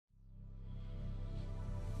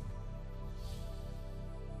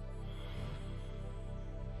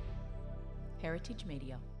Heritage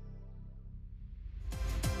Media.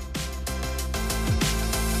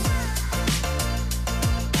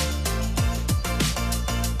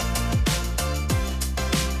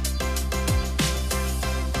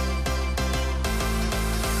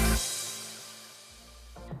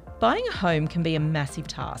 Buying a home can be a massive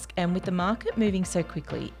task, and with the market moving so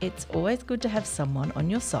quickly, it's always good to have someone on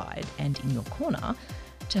your side and in your corner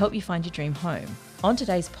to help you find your dream home. On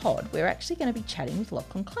today's pod, we're actually going to be chatting with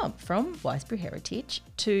Lachlan Clump from Wisebury Heritage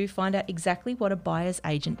to find out exactly what a buyer's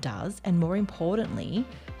agent does and, more importantly,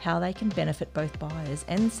 how they can benefit both buyers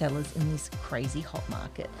and sellers in this crazy hot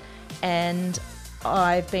market. And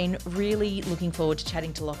I've been really looking forward to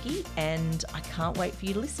chatting to Lockie, and I can't wait for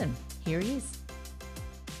you to listen. Here he is.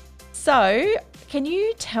 So, can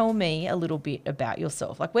you tell me a little bit about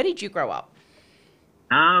yourself? Like, where did you grow up?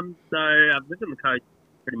 So I've lived on the coast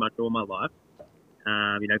pretty much all my life.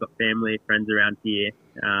 Got family, friends around here.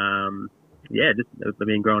 I've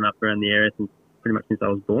been growing up around the area pretty much since I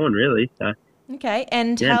was born, really. So. Okay,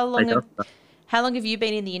 and yeah, how long have you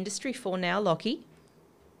been in the industry for now, Lockie?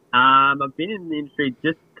 I've been in the industry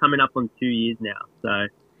just coming up on 2 years now. So,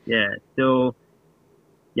 yeah, still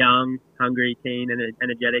young, hungry, keen, and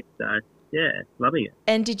energetic. So, yeah, loving it.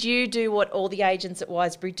 And did you do what all the agents at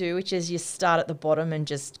Wisebury do, which is you start at the bottom and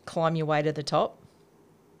just climb your way to the top?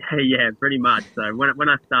 Yeah, pretty much. So when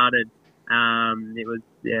I started, it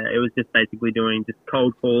was just basically doing just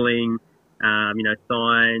cold calling,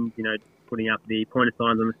 signs, putting up the pointer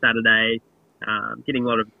signs on the Saturday, getting a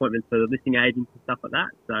lot of appointments for the listing agents and stuff like that.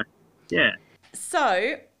 So, yeah.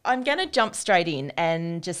 So I'm going to jump straight in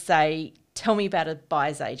and just say, tell me about a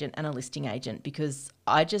buyer's agent and a listing agent, because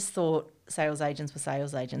I just thought sales agents were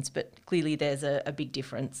sales agents, but clearly there's a big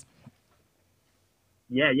difference.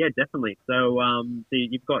 Yeah, definitely. So,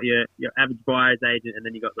 you've got your average buyer's agent, and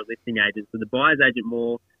then you've got the listing agent. So the buyer's agent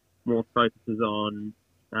more focuses on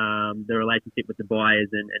the relationship with the buyers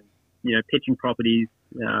and pitching properties,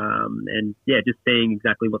 just seeing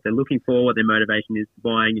exactly what they're looking for, what their motivation is to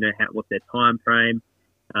buying, what's their time frame.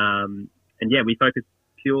 We focus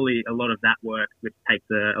purely a lot of that work, which takes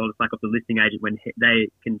a lot of slack off the listing agent when they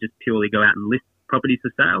can just purely go out and list properties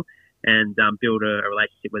for sale and build a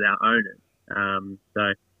relationship with our owners.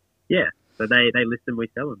 So they list them, we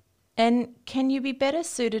sell them. And can you be better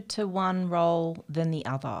suited to one role than the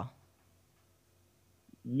other?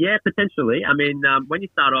 Yeah, potentially. I mean, when you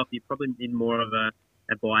start off, you probably need more of a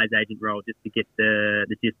buyer's agent role just to get the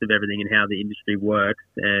gist of everything and how the industry works,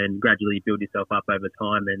 and gradually build yourself up over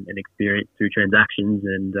time and experience through transactions.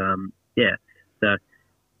 And, so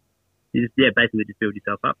you basically just build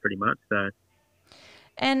yourself up pretty much.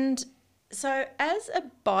 So as a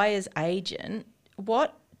buyer's agent,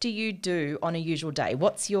 what do you do on a usual day?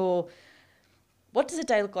 What does a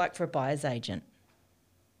day look like for a buyer's agent?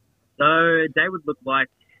 So a day would look like,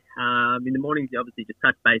 in the mornings, you obviously just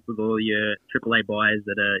touch base with all your AAA buyers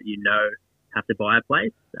that have to buy a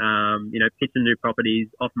place. Pitch them new properties,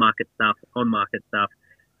 off-market stuff, on-market stuff.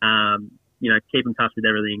 Keep in touch with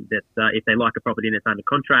everything that if they like a property and it's under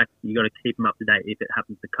contract, you got to keep them up to date. If it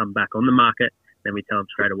happens to come back on the market, then we tell them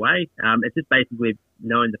straight away. It's just basically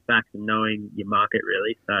knowing the facts and knowing your market,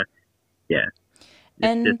 really. So, yeah.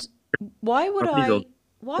 And why would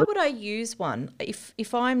I use one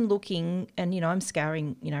if I'm looking and I'm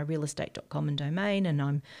scouring realestate.com and Domain, and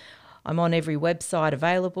I'm on every website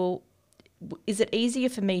available? Is it easier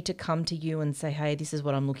for me to come to you and say, hey, this is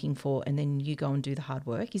what I'm looking for, and then you go and do the hard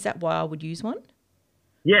work? Is that why I would use one?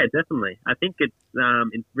 Yeah, definitely. I think it's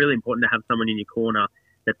really important to have someone in your corner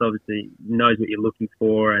that obviously knows what you're looking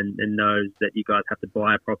for and knows that you guys have to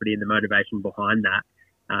buy a property and the motivation behind that.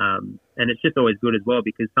 And it's just always good as well,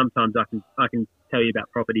 because sometimes I can tell you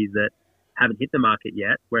about properties that haven't hit the market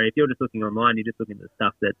yet, where if you're just looking online, you're just looking at the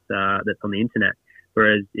stuff that's on the internet.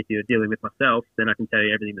 Whereas if you're dealing with myself, then I can tell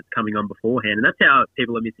you everything that's coming on beforehand. And that's how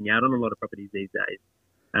people are missing out on a lot of properties these days.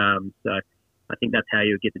 So I think that's how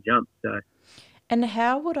you get the jump. So. And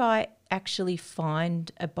how would I actually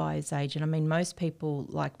find a buyer's agent? I mean, most people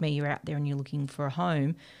like me, you're out there and you're looking for a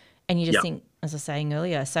home, and you just think, as I was saying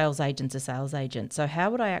earlier, sales agent's a sales agent. So how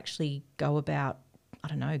would I actually go about,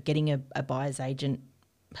 getting a buyer's agent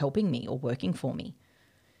helping me or working for me?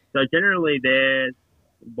 So generally there's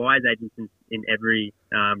buyer's agents in every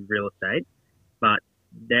real estate, but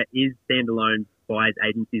there is standalone buyer's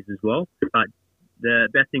agencies as well. But the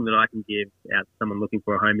best thing that I can give out to someone looking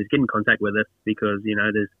for a home is get in contact with us, because,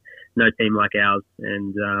 there's no team like ours,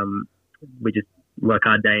 and we just work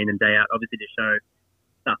hard day in and day out, obviously, to show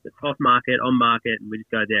stuff that's off market, on market, and we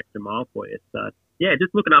just go the extra mile for you. So, yeah,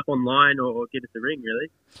 just look it up online or give us a ring, really.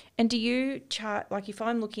 And do you charge, like if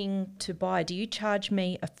I'm looking to buy, do you charge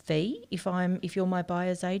me a fee if you're my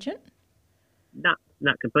buyer's agent? No,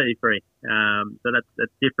 not completely free. So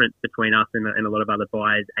that's different between us and a lot of other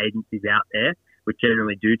buyers agencies out there, which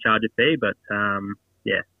generally do charge a fee. But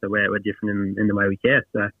yeah, so we're different in the way we care.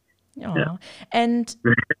 So Oh, and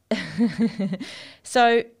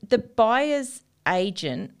so the buyer's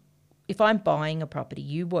agent, if I'm buying a property,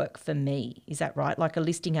 you work for me. Is that right? Like a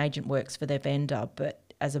listing agent works for their vendor,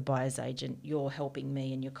 but as a buyer's agent, you're helping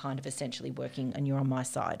me and you're kind of essentially working and you're on my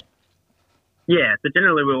side. yeah, so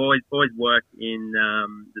generally we always work in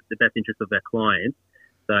the best interest of their clients.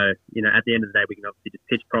 So at the end of the day, we can obviously just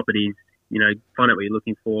pitch properties. Find out what you're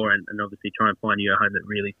looking for, and obviously try and find you a home that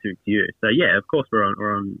really suits you. So yeah, of course we're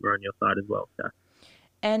on your side as well. So.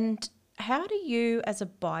 And how do you, as a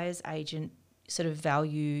buyer's agent, sort of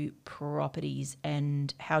value properties,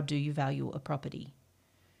 and how do you value a property?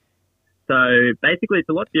 So basically, it's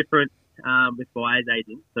a lot different with buyer's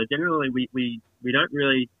agents. So generally, we don't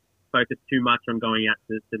really focus too much on going out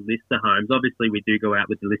to list the homes. Obviously, we do go out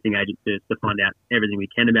with the listing agent to find out everything we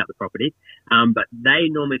can about the property. But they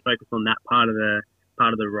normally focus on that part of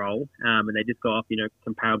the role, and they just go off,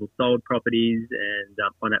 comparable sold properties and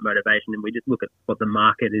find out motivation. And we just look at what the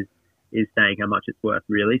market is saying, how much it's worth,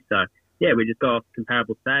 really. So yeah, we just go off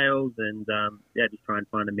comparable sales and just try and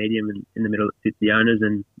find a medium in the middle that suits the owners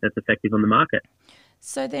and that's effective on the market.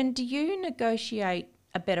 So then, do you negotiate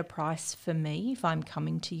a better price for me if I'm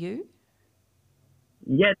coming to you?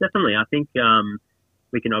 Yeah, definitely. I think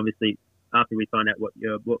we can obviously, after we find out what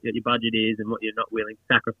your budget is and what you're not willing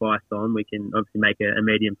to sacrifice on, we can obviously make a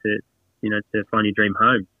medium to find your dream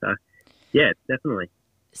home. So yeah, definitely.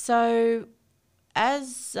 So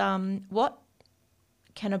as what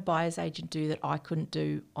can a buyer's agent do that I couldn't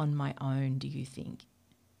do on my own, do you think?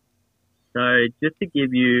 So just to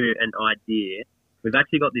give you an idea, we've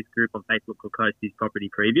actually got this group on Facebook called Coastie's Property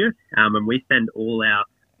Preview, and we send all our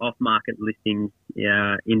off-market listings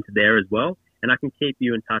into there as well. And I can keep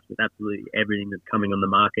you in touch with absolutely everything that's coming on the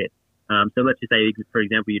market. So let's just say, for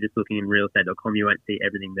example, you're just looking in realestate.com, you won't see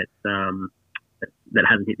everything that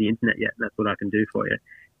hasn't hit the internet yet. That's what I can do for you.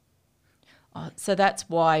 So that's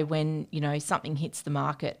why when, something hits the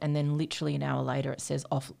market and then literally an hour later it says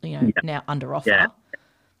off, now under offer.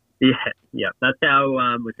 Yeah. That's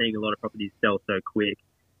how we're seeing a lot of properties sell so quick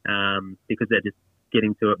because they're just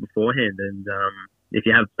getting to it beforehand. And if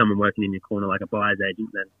you have someone working in your corner like a buyer's agent,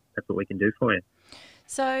 then that's what we can do for you.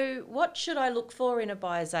 So what should I look for in a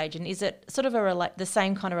buyer's agent? Is it sort of the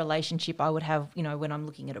same kind of relationship I would have, when I'm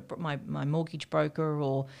looking at my mortgage broker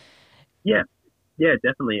or... Yeah,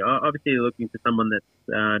 definitely. Obviously, you're looking for someone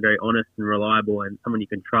that's very honest and reliable and someone you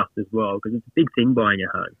can trust as well, because it's a big thing buying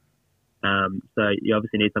a home. So you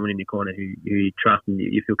obviously need someone in your corner who you trust and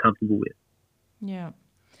you feel comfortable with. Yeah.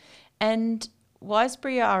 And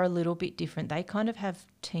Wiseberry are a little bit different. They kind of have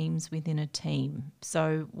teams within a team.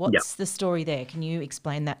 So what's the story there? Can you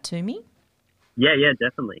explain that to me? Yeah,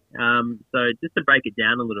 definitely. So just to break it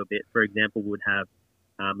down a little bit, for example, we'd have,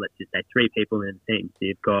 let's just say 3 people in a team. So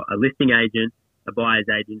you've got a listing agent, a buyer's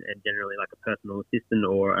agent, and generally like a personal assistant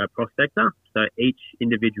or a prospector. So each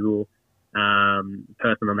individual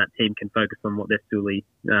person on that team can focus on what they're solely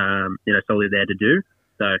there to do.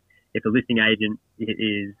 So if a listing agent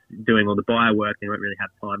is doing all the buyer work, they won't really have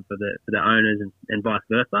time for the owners and vice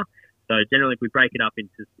versa. So generally, if we break it up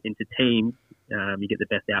into teams, you get the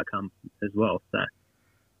best outcome as well. So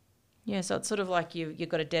yeah, so it's sort of like you've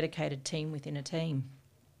got a dedicated team within a team.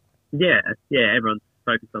 Yeah, everyone's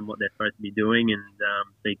focused on what they're supposed to be doing and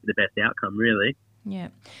seek the best outcome, really. Yeah.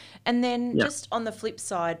 And then just on the flip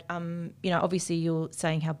side, obviously you're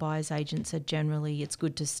saying how buyer's agents are generally, it's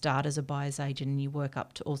good to start as a buyer's agent and you work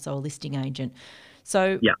up to also a listing agent.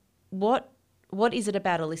 So what is it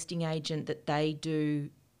about a listing agent that they do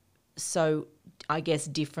so, I guess,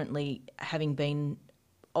 differently, having been,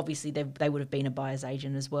 obviously they would have been a buyer's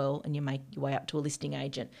agent as well, and you make your way up to a listing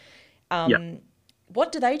agent.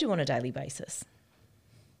 What do they do on a daily basis?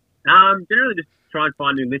 Generally just try and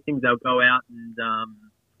find new listings. They'll go out and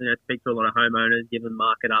speak to a lot of homeowners, give them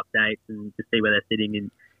market updates and to see where they're sitting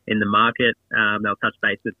in the market. They'll touch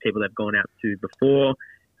base with people they've gone out to before.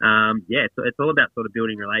 So it's all about sort of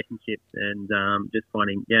building relationships and just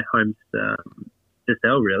finding homes to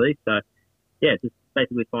sell, really. So just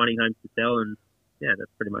basically finding homes to sell, and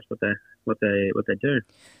that's pretty much what they do.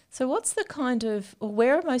 So what's the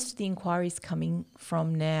where are most of the inquiries coming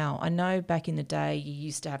from now? I know back in the day you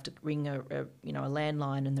used to have to ring a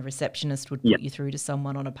landline and the receptionist would put you through to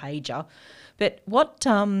someone on a pager. But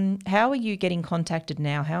how are you getting contacted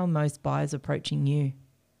now? How are most buyers approaching you?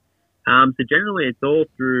 So generally, it's all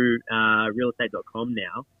through realestate.com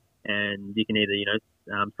now, and you can either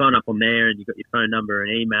sign up on there, and you've got your phone number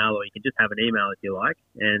and email, or you can just have an email if you like,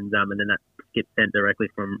 and then that gets sent directly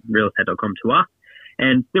from realestate.com to us.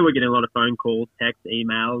 And still, we're getting a lot of phone calls, texts,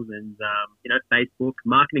 emails, and Facebook.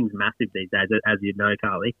 Marketing's massive these days, as you know,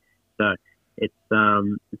 Carly. So it's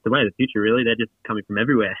the way of the future, really. They're just coming from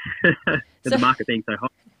everywhere. The market being so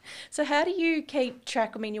hot. So how do you keep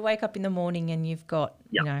track? I mean, you wake up in the morning and you've got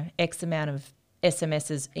X amount of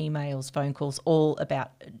SMSs, emails, phone calls, all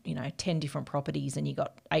about 10 different properties, and you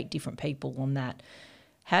got 8 different people on that.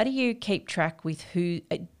 How do you keep track with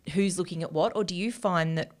who's looking at what, or do you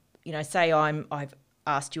find that say I've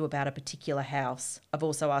asked you about a particular house, I've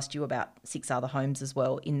also asked you about 6 other homes as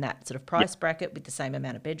well in that sort of price bracket with the same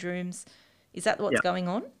amount of bedrooms? Is that what's going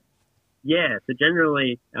on? Yeah. So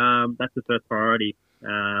generally, that's the first priority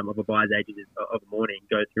of a buyer's agent of the morning.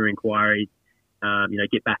 Go through inquiries,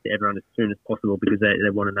 get back to everyone as soon as possible, because they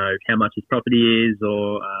want to know how much his property is,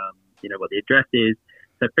 or what the address is.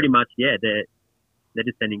 So pretty much, they're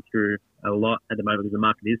just sending through a lot at the moment because the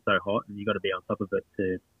market is so hot, and you've got to be on top of it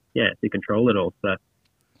to control it all. So,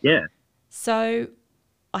 yeah. So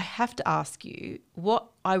I have to ask you, what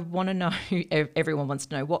I want to know, everyone wants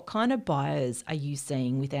to know, what kind of buyers are you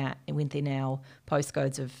seeing within our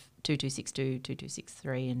postcodes of 2262,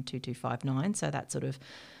 2263 and 2259? So that sort of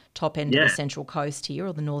top end of the Central Coast here,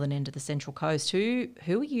 or the northern end of the Central Coast. Who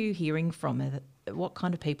are you hearing from? What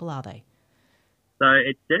kind of people are they? So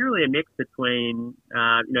it's generally a mix between,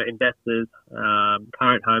 investors,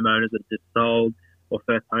 current homeowners that just sold, or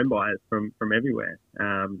first home buyers from everywhere.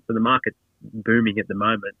 So the market's booming at the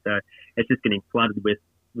moment. So it's just getting flooded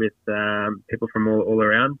with people from all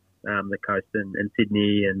around the coast and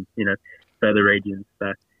Sydney and, further regions.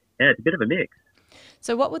 So, it's a bit of a mix.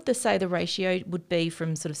 So what would the ratio would be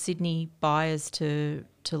from sort of Sydney buyers to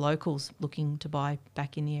locals looking to buy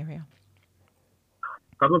back in the area?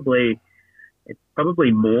 It's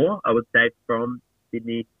probably more, I would say, from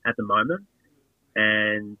Sydney at the moment,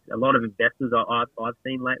 and a lot of investors I've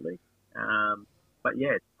seen lately. But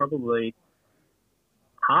it's probably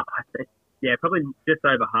half. Probably just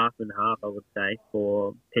over half and half, I would say,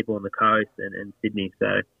 for people on the coast and Sydney.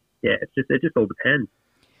 So it just all depends.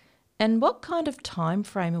 And what kind of time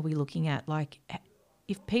frame are we looking at? Like,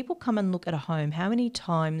 if people come and look at a home, how many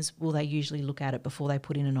times will they usually look at it before they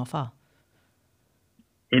put in an offer?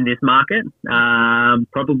 In this market,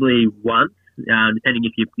 probably once, depending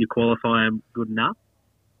if you qualify them good enough.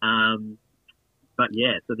 But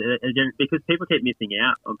so because people keep missing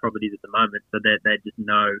out on properties at the moment, so that they just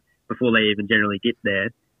know before they even generally get there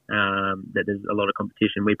that there's a lot of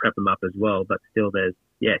competition. We prep them up as well, but still there's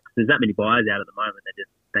that many buyers out at the moment.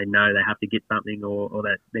 They know they have to get something, or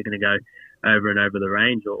that they're going to go over and over the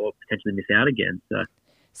range, or potentially miss out again.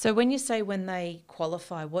 So when you say when they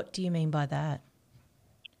qualify, what do you mean by that?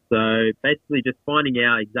 So basically just finding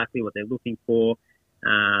out exactly what they're looking for,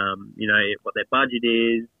 what their budget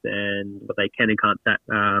is and what they can and can't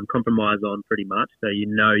compromise on pretty much. So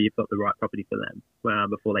you've got the right property for them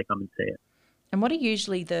before they come and see it. And what are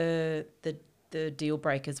usually the deal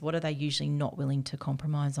breakers? What are they usually not willing to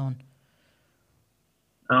compromise on?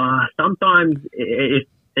 Sometimes it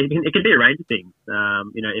can be a range of things.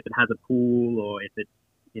 If it has a pool, or if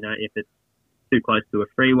it's too close to a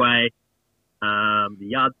freeway, the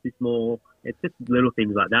yard's too small. It's just little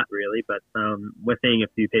things like that, really. But we're seeing a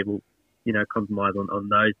few people, compromise on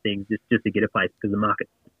those things just to get a place, because the market,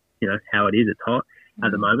 how it is, it's hot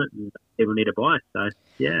at the moment, and people need to buy. So,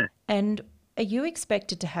 yeah. And are you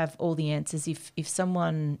expected to have all the answers if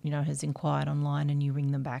someone, has inquired online and you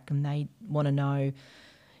ring them back and they want to know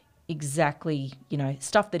exactly,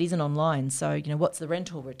 stuff that isn't online? So, what's the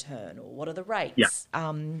rental return, or what are the rates?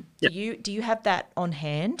 Yeah. Do you have that on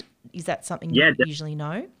hand? Is that something you usually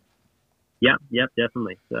know? Yeah,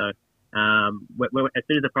 definitely. So, as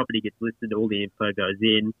soon as the property gets listed, all the info goes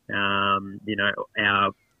in.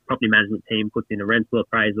 Our property management team puts in a rental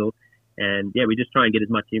appraisal, and we just try and get as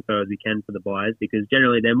much info as we can for the buyers, because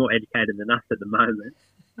generally they're more educated than us at the moment.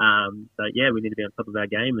 We need to be on top of our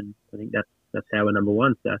game, and I think that's how we're number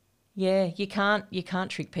one. So. Yeah, you can't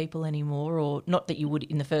trick people anymore, or not that you would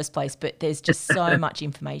in the first place, but there's just so much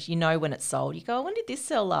information. When it's sold. You go, when did this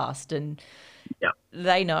sell last? And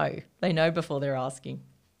they know before they're asking.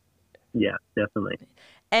 Yeah, definitely.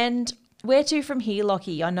 And where to from here,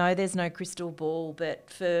 Lockie? I know there's no crystal ball, but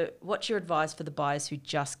what's your advice for the buyers who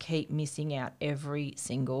just keep missing out every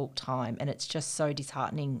single time, and it's just so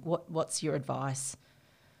disheartening? What's your advice?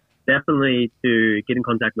 Definitely to get in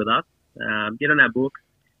contact with us, get on our books.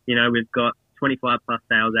 We've got 25 plus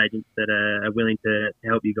sales agents that are willing to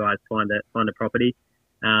help you guys find a property.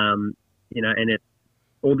 You know, and it's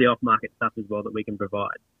all the off-market stuff as well that we can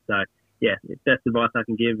provide. So, yeah, the best advice I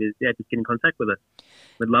can give is, just get in contact with us.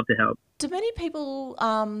 We'd love to help. Do many people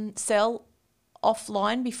sell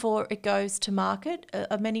offline before it goes to market?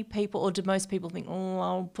 Are many people, or do most people think, oh,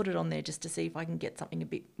 I'll put it on there just to see if I can get something a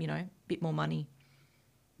bit more money?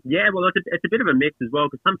 Yeah, well, it's a bit of a mix as well,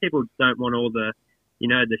 because some people don't want all the,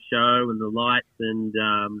 the show and the lights and,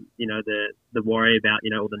 the worry about,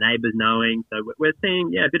 all the neighbours knowing. So we're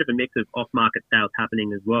seeing, a bit of a mix of off-market sales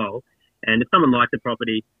happening as well. And if someone likes a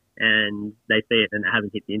property and they see it and it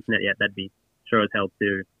hasn't hit the internet yet, that'd be sure as hell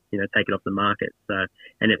to, take it off the market. So,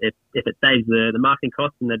 and if it saves the marketing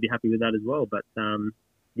costs, then they'd be happy with that as well. But,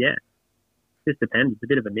 just depends. It's a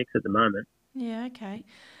bit of a mix at the moment. Yeah, okay.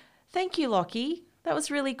 Thank you, Lockie. That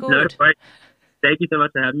was really good. No, great. Thank you so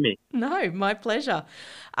much for having me. No, my pleasure.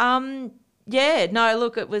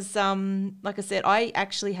 Look, it was, like I said, I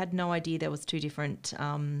actually had no idea there was two different,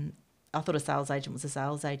 I thought a sales agent was a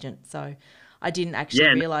sales agent. So I didn't actually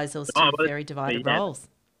realise there was two very divided roles.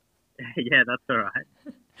 Yeah, that's all right.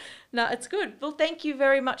 No, it's good. Well, thank you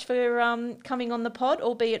very much for coming on the pod,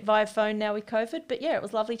 albeit via phone now with COVID. But yeah, it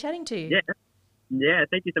was lovely chatting to you. Yeah,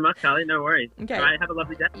 thank you so much, Carly. No worries. Okay. All right, have a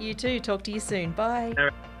lovely day. You too. Talk to you soon. Bye. All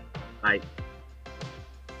right. Bye.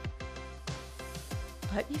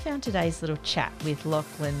 I hope you found today's little chat with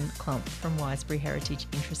Lachlan Clump from Wisebury Heritage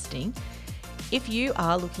interesting. If you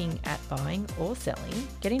are looking at buying or selling,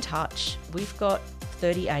 get in touch. We've got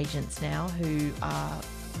 30 agents now who are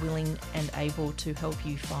willing and able to help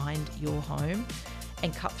you find your home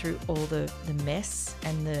and cut through all the mess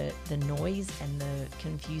and the noise and the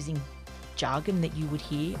confusing jargon that you would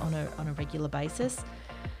hear on a regular basis.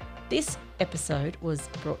 This episode was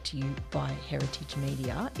brought to you by Heritage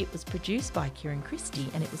Media. It was produced by Kieran Christie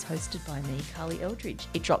and it was hosted by me, Carly Eldridge.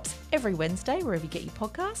 It drops every Wednesday wherever you get your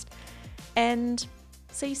podcast. And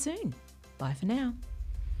see you soon. Bye for now.